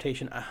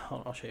adaptation.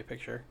 I'll show you a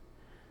picture,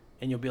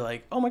 and you'll be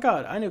like, "Oh my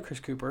god, I know Chris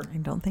Cooper." I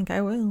don't think I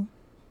will.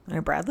 I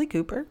know Bradley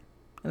Cooper.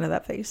 I know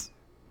that face.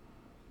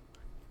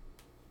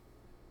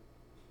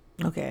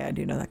 Okay, I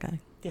do know that guy.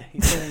 Yeah,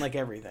 he's doing like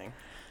everything.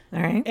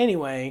 All right.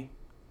 Anyway,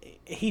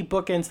 he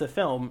bookends the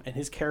film, and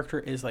his character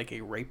is like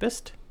a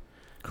rapist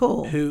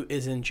Cool. who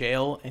is in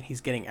jail, and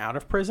he's getting out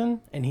of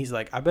prison, and he's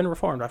like, "I've been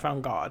reformed. I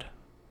found God.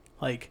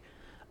 Like,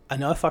 I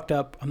know I fucked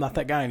up. I'm not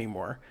that guy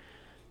anymore."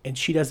 And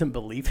she doesn't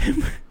believe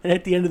him. And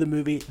at the end of the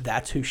movie,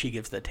 that's who she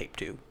gives the tape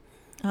to,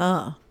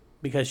 Oh.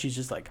 because she's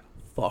just like,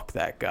 "Fuck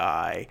that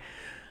guy."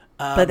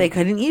 But they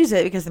couldn't use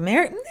it because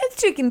that's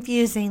too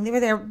confusing. They were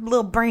their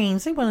little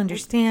brains. They won't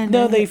understand.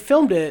 No, it. they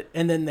filmed it,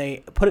 and then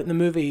they put it in the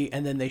movie,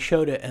 and then they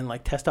showed it, and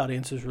like test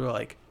audiences were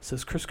like, "So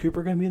is Chris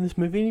Cooper going to be in this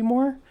movie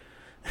anymore?"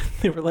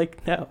 They were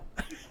like, "No."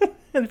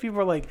 And people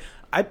were like,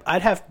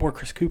 I'd have more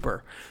Chris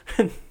Cooper.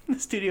 And the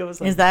studio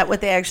was like, Is that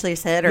what they actually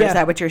said, or Yeah. is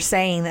that what you're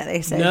saying that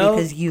they said No,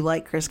 because you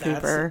like Chris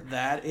Cooper?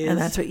 that is And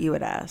that's what you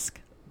would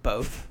ask.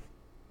 both.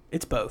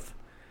 It's both.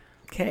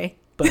 Okay.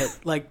 But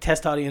like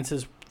test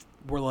audiences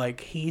were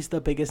like, he's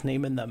the biggest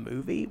name in the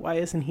movie. Why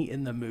isn't he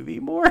in the movie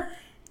more?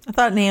 I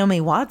thought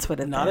Naomi Watts would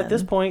have Not been. at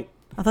this point.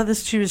 I thought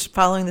she was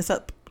following this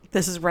up.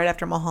 This is right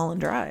after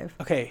Mulholland Drive.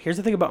 Okay, here's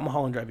the thing about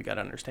Mulholland Drive you got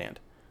to understand.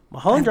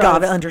 I've got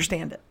to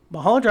understand it.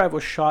 Mulholland Drive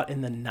was shot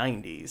in the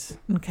 90s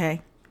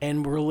Okay.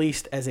 and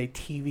released as a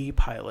TV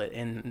pilot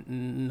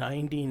in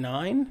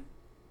 99.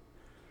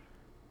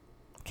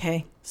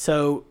 Okay.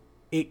 So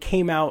it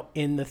came out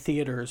in the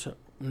theaters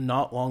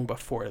not long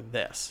before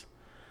this.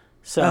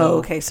 So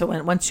okay. So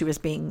once she was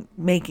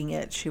making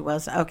it, she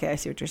was okay. I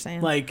see what you're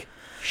saying. like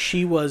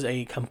she was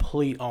a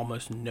complete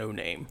almost no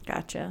name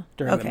Gotcha.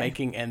 during okay. the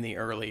making and the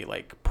early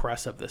like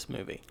press of this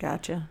movie.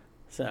 Gotcha.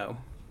 So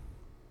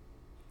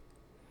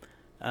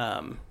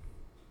I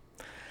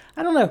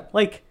don't know.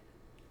 Like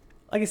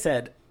I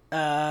said,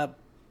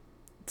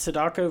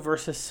 Sadako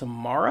versus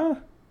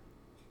Samara.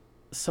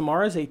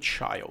 Samara's a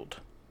child,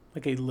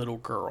 like a little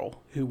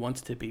girl who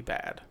wants to be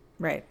bad.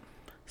 Right.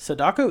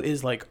 Sadako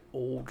is like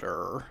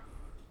older.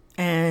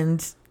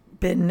 And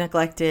been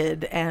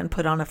neglected and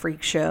put on a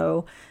freak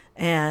show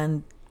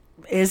and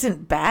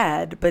isn't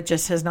bad, but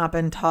just has not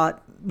been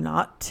taught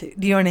not to.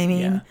 Do you know what I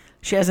mean? Yeah.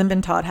 She hasn't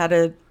been taught how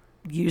to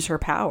use her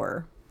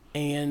power.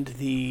 And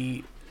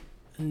the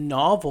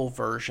novel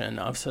version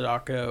of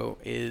Sadako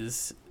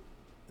is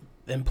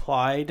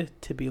implied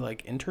to be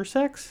like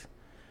intersex,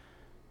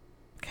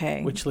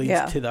 Okay. which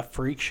leads to the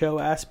freak show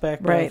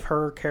aspect of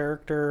her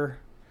character.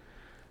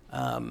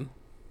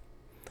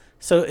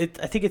 So I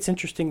think it's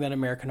interesting that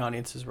American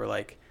audiences were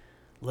like,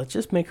 let's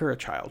just make her a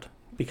child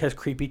because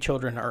creepy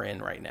children are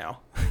in right now.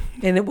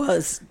 And it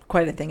was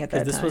quite a thing at that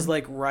time. This was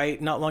like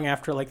not long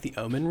after like the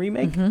Omen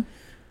remake. Mm-hmm.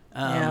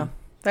 Yeah.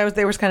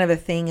 There was kind of a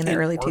thing in the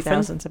early Orphan?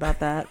 2000s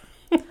about that.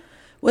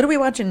 What are we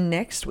watching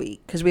next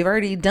week? Because we've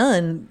already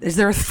done. Is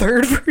there a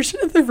third version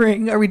of The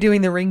Ring? Are we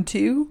doing The Ring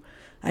 2?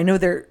 I know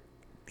there's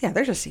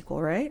a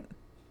sequel, right?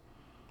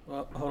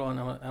 Well, hold on.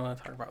 I want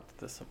to talk about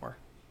this some more.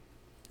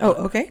 Oh,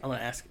 okay. I'm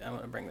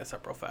going to bring this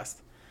up real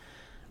fast.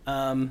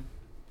 I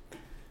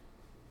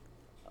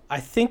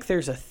think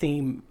there's a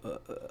theme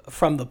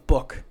from the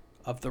book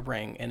of The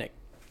Ring, and it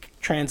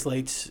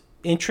translates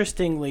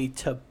interestingly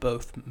to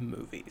both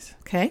movies,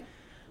 Okay.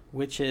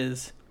 which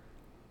is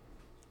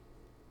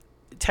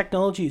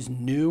technology is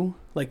new.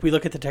 Like, we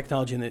look at the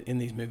technology in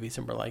these movies,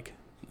 and we're like,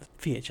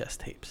 VHS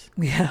tapes,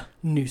 Yeah.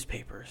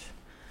 newspapers.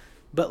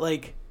 But,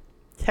 like,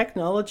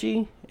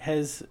 technology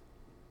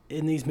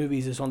in these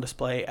movies is on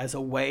display as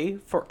a way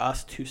for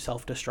us to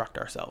self-destruct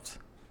ourselves.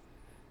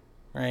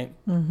 Right?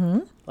 Mm-hmm.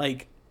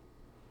 Like,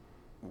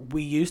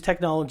 we use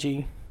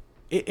technology.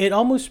 It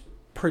almost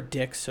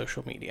predicts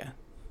social media.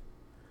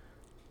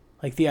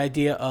 Like, the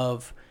idea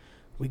of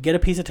we get a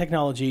piece of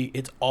technology,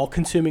 it's all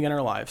consuming in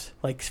our lives.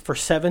 Like, for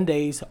 7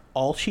 days,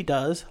 all she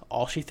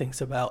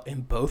thinks about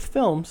in both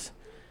films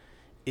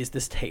is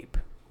this tape.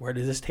 Where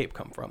does this tape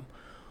come from?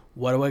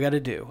 What do I got to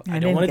do? I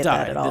don't want to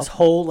die. This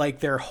whole, like,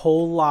 their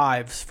whole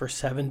lives for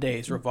 7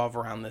 days revolve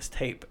around this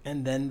tape,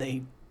 and then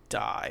they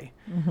die.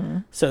 Mm-hmm.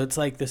 So it's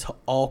like this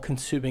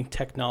all-consuming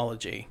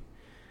technology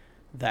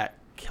that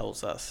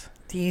kills us.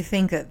 Do you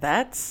think that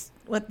that's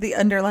what the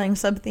underlying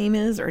sub-theme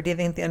is? Or do you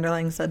think the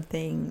underlying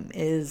sub-theme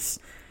is,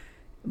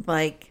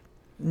 like,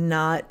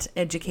 not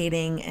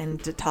educating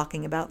and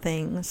talking about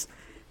things?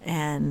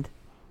 And,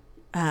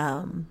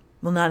 well,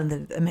 not in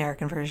the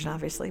American version,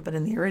 obviously, but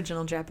in the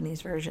original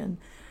Japanese version,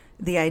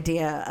 the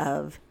idea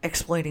of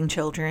exploiting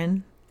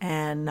children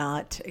and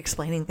not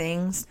explaining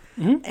things,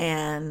 Mm-hmm.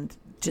 and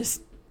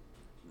just,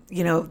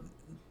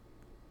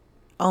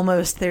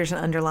 almost there's an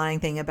underlying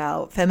thing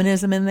about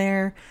feminism in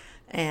there,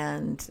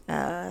 and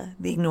the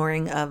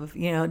ignoring of,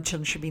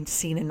 children should be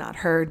seen and not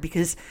heard.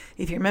 Because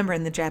if you remember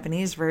in the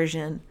Japanese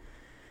version,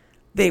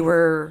 they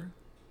were,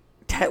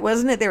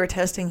 wasn't it? They were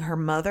testing her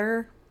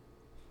mother,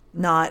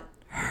 not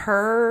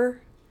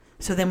her.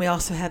 So then we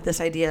also have this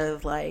idea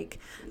of like,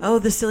 oh,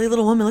 this silly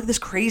little woman, look at this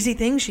crazy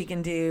thing she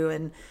can do.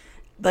 And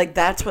like,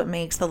 that's what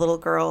makes the little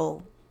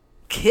girl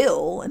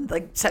kill and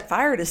like set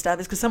fire to stuff,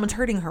 is because someone's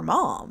hurting her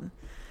mom.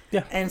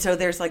 Yeah. And so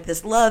there's like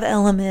this love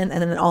element,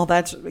 and then all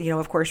that's,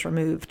 of course,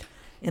 removed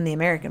in the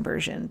American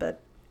version.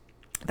 But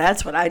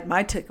that's what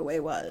my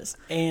takeaway was.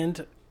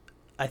 And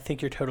I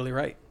think you're totally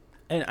right.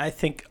 And I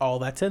think all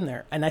that's in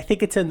there. And I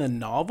think it's in the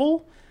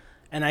novel,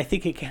 and I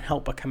think it can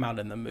help but come out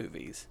in the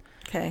movies.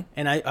 Okay.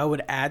 And I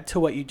would add to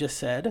what you just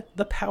said,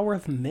 the power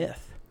of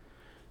myth,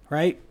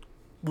 right?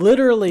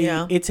 Literally,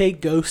 Yeah. It's a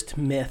ghost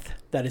myth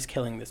that is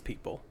killing these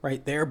people,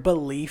 right? Their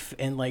belief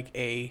in like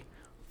a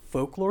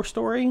folklore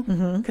story,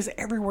 because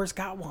everywhere's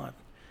got one.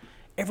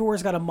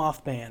 Everywhere's got a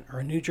Mothman or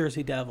a New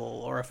Jersey Devil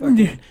or a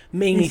fucking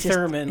Mamie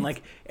Thurman.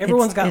 Like,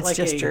 everyone's got like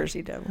just a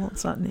Jersey Devil.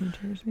 It's not New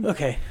Jersey.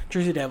 Okay,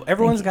 Jersey Devil.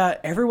 Everyone's got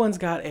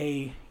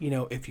a,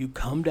 if you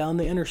come down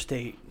the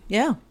interstate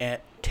Yeah.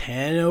 at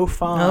 10:05,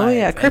 Oh,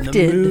 yeah, and cryptid.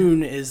 the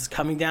moon is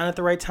coming down at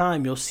the right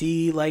time, you'll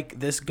see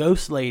like this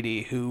ghost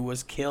lady who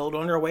was killed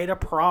on her way to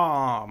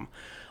prom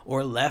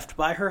or left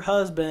by her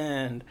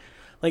husband.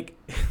 Like,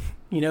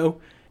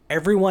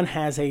 everyone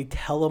has a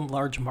Tell 'em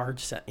Large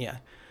Marge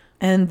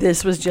And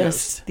this was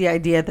just Ghost. the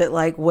idea that,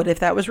 like, what if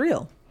that was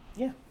real?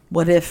 Yeah.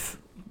 What if,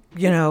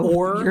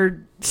 Or-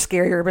 your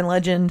scary urban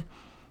legend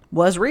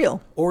was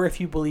real? Or if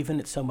you believe in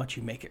it so much,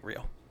 you make it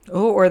real,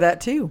 Oh, or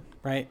that too.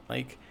 right?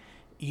 Like,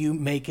 you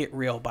make it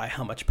real by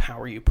how much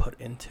power you put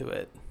into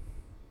it.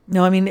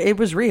 No, I mean, it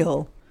was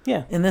real.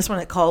 Yeah. In this one,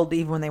 it called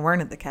even when they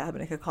weren't at the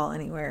cabin. It could call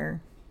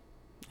anywhere.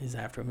 Is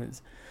after him.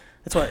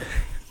 That's why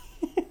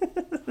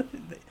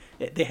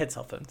they had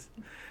cell phones.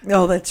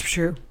 Oh, that's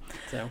true.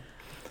 So,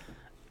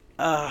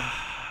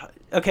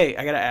 okay,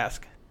 I gotta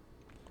ask,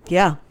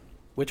 Yeah.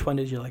 which one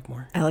did you like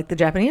more? I like the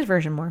Japanese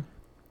version more.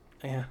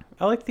 Yeah,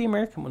 I like the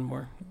American one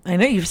more. I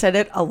know you've said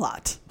it a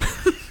lot.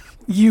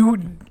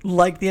 You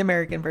like the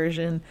American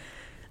version.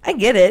 I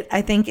get it.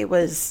 I think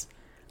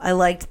I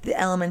liked the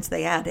elements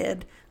they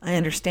added. I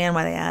understand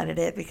why they added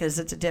it because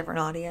it's a different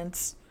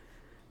audience.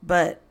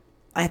 But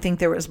I think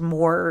there was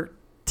more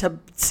to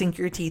sink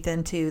your teeth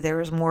into. There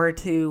was more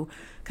to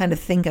kind of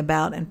think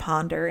about and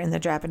ponder in the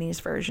Japanese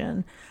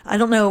version. I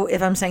don't know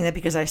if I'm saying that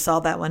because I saw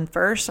that one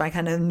first, so I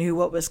kind of knew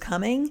what was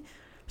coming.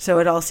 So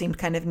it all seemed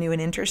kind of new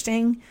and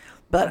interesting.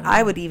 But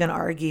I would even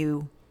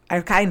argue I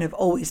kind of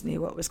always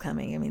knew what was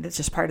coming. I mean, it's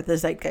just part of the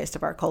zeitgeist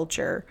of our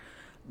culture.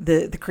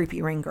 The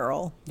creepy ring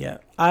girl. Yeah,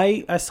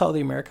 I saw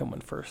the American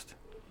one first.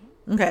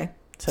 Okay.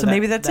 So that-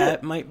 maybe that's that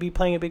it. might be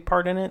playing a big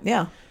part in it.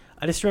 Yeah.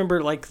 I just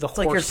remember like the It's horse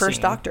like your first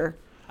scene. doctor.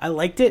 I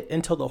liked it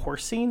until the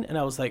horse scene, and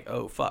I was like,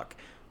 "Oh fuck,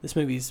 this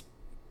movie's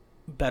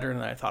better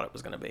than I thought it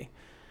was gonna be."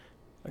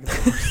 Like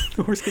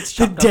the horse gets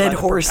The chopped off by dead the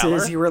horses.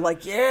 propeller. You were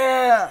like,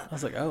 yeah, I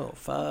was like, "Oh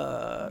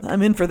fuck,"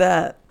 I'm in for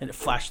that. and it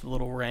flashed the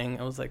little ring.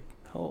 I was like,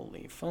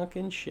 "Holy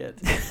fucking shit!"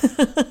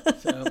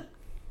 So,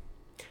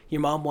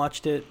 your mom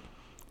watched it.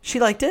 She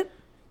liked it.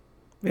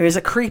 It was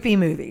a creepy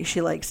movie.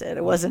 She likes it.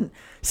 It wasn't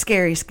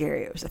scary.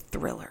 It was a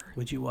thriller.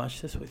 Would you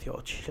watch this with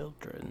your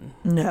children?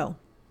 No.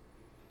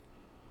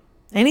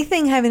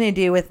 Anything having to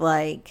do with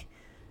like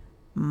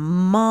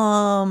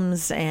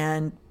moms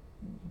and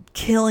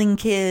killing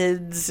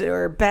kids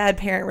or bad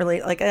parent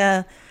related, like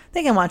they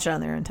can watch it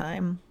on their own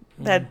time.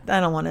 That I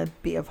don't want to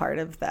be a part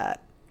of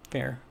that.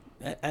 Fair.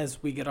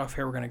 As we get off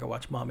here, we're gonna go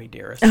watch Mommy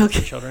Dearest with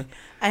the children.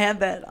 I have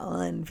that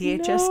on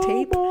VHS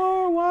tape,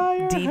 more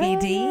wire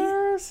DVD.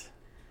 hangers.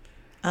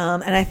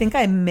 And I think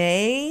I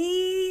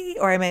may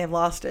have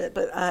lost it,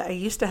 but I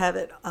used to have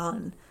it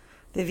on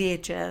the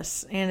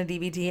VHS and a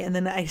DVD, and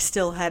then I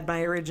still had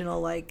my original,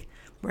 like,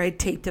 where I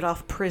taped it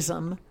off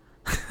Prism.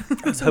 I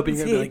was hoping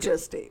you're gonna be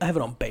VHS like, tape. I have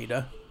it on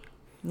beta.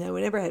 No,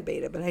 we never had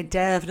beta, but I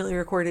definitely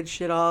recorded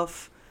shit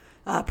off.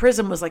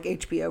 Prism was like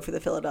HBO for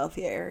the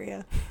Philadelphia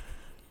area.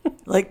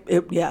 Like,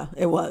 it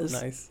was.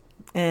 Nice.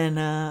 And,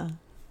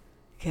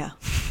 yeah.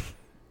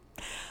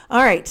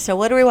 All right, so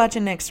what are we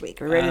watching next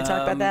week? Are we ready to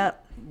talk about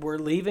that? We're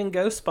leaving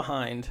Ghosts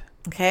behind.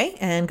 Okay,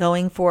 and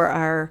going for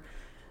our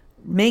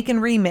make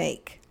and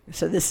remake.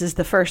 So this is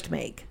the first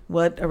make.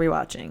 What are we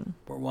watching?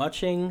 We're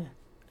watching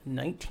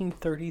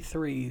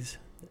 1933's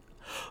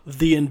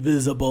The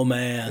Invisible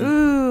Man.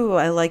 Ooh,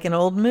 I like an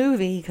old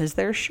movie because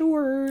they're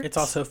short. It's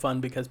also fun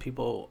because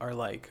people are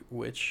like,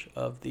 which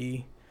of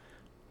the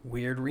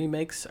weird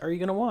remakes are you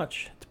going to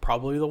watch? It's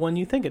probably the one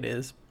you think it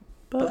is,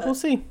 but we'll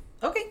see.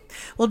 Okay.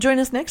 Well, join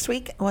us next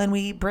week when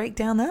we break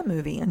down that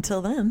movie.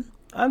 Until then,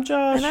 I'm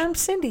Josh. and I'm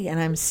Cindy, and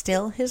I'm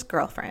still his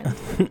girlfriend.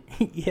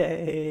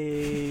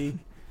 Yay.